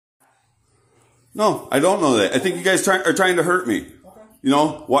No, I don't know that. I think you guys are trying to hurt me. Okay. You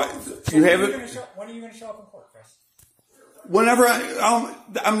know, what? You have it. When are you going to show up in court, Chris? Whenever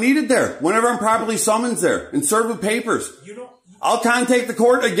I'm needed there. Whenever I'm properly summoned there and served with papers. I'll contact the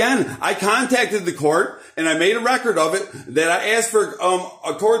court again. I contacted the court and I made a record of it that I asked for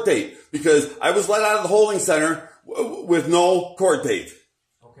a court date because I was let out of the holding center with no court date.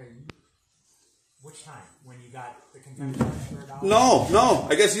 Okay. Which time? When you got the contempt of No.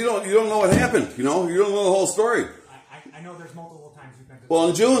 I guess you don't know what happened. You know, you don't know the whole story. I know there's multiple times you've been to Well,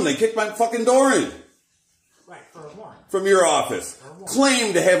 in June they kicked my fucking door in. Right, for a warrant. From your office.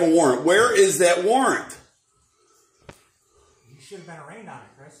 Claimed to have a warrant. Where is that warrant? You should have been arraigned on it,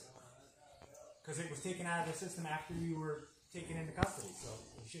 Chris. Because it was taken out of the system after you were taken into custody. So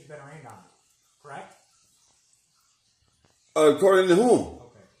you should have been arraigned on it. Correct? According to whom?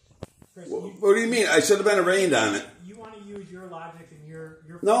 Okay. Chris, what do you mean? I should have been arraigned on it. You want to use your logic and your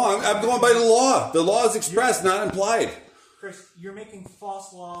No, I'm going by the law. The law is expressed, not implied. Chris, you're making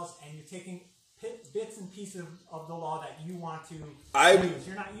false laws and you're taking bits and pieces of the law that you want to use.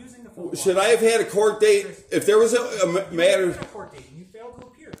 You're not using the full law. Should I have had a court date? Chris, if there was a matter... You had a court date and you failed to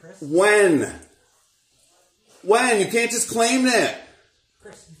appear, Chris. When? When? You can't just claim that.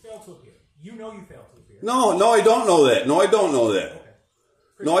 Chris, you failed to appear. You know you failed to appear. No, I don't know that. No, I don't know that. Okay.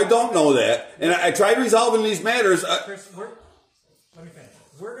 Chris, no, I don't know that. And I tried resolving these matters. Chris, let me finish.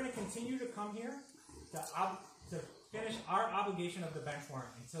 We're going to continue to come here to finish our obligation of the bench warrant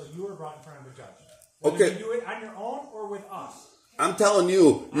until you are brought in front of a judge. Whether you do it on your own or with us. I'm telling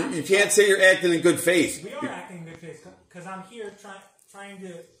you, you can't say you're acting in good faith. We are acting in good faith because I'm here trying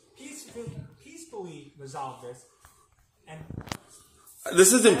to peacefully resolve this. And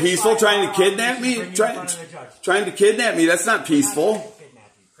this isn't peaceful. Trying to kidnap me? Trying to kidnap me? That's not peaceful.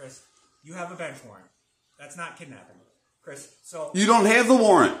 Kidnap you, Chris. You have a bench warrant. That's not kidnapping, Chris. So you don't have the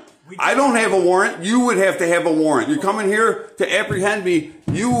warrant. I don't have a warrant. You would have to have a warrant. You're coming here to apprehend me.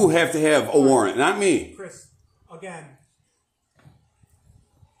 You have to have a warrant, not me. Chris, again,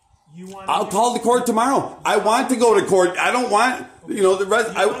 you want. I'll call the court tomorrow. I want to go to court. I don't want,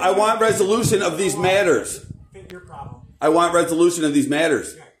 I want resolution of these matters. Fit your problem. I want resolution of these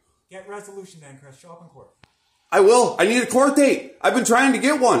matters. Get resolution then, Chris. Show up in court. I will. I need a court date. I've been trying to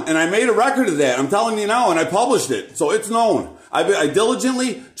get one, and I made a record of that. I'm telling you now, and I published it, so it's known. I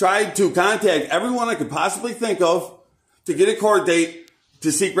diligently tried to contact everyone I could possibly think of to get a court date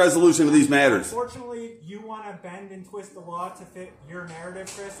to seek resolution of these matters. Unfortunately, you want to bend and twist the law to fit your narrative,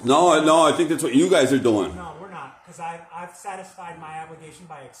 Chris? No, I think that's what you guys are doing. No, we're not, because I've satisfied my obligation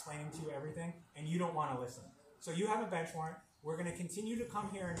by explaining to you everything, and you don't want to listen. So you have a bench warrant. We're going to continue to come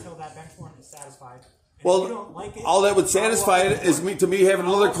here until that bench warrant is satisfied. And well, if you don't like it, all that would satisfy it is me having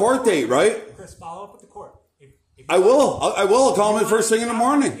another court date, right? Chris, follow up with the court. I will. I'll call them first thing in the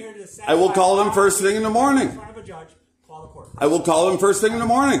morning. I will call them first thing in the morning. In front of a judge, call the court. I will call them first thing in the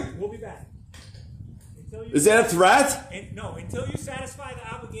morning. We'll be back. Is that a threat? No, until you satisfy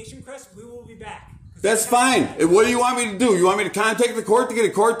the obligation, Chris, we will be back. That's fine. What do you want me to do? You want me to contact the court to get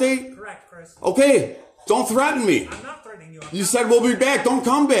a court date? Correct, Chris. Okay. Don't threaten me. I'm not threatening you. You said we'll be back. Don't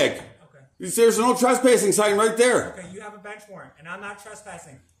come back. Okay. There's no trespassing sign right there. Okay, you have a bench warrant, and I'm not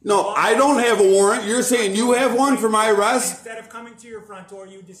trespassing. No, I don't have a warrant. You're saying you have one for my arrest? Instead of coming to your front door,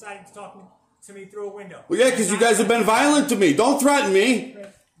 you decided to talk to me through a window. Well, yeah, because you guys have been violent to me. Don't threaten me. Chris,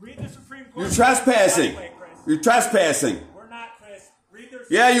 read the Supreme Court. You're trespassing. You're trespassing. We're not, Chris. Read the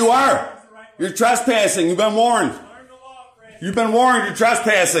Yeah, you are. You're trespassing. You've been warned. You've been warned. You're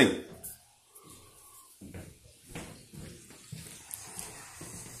trespassing.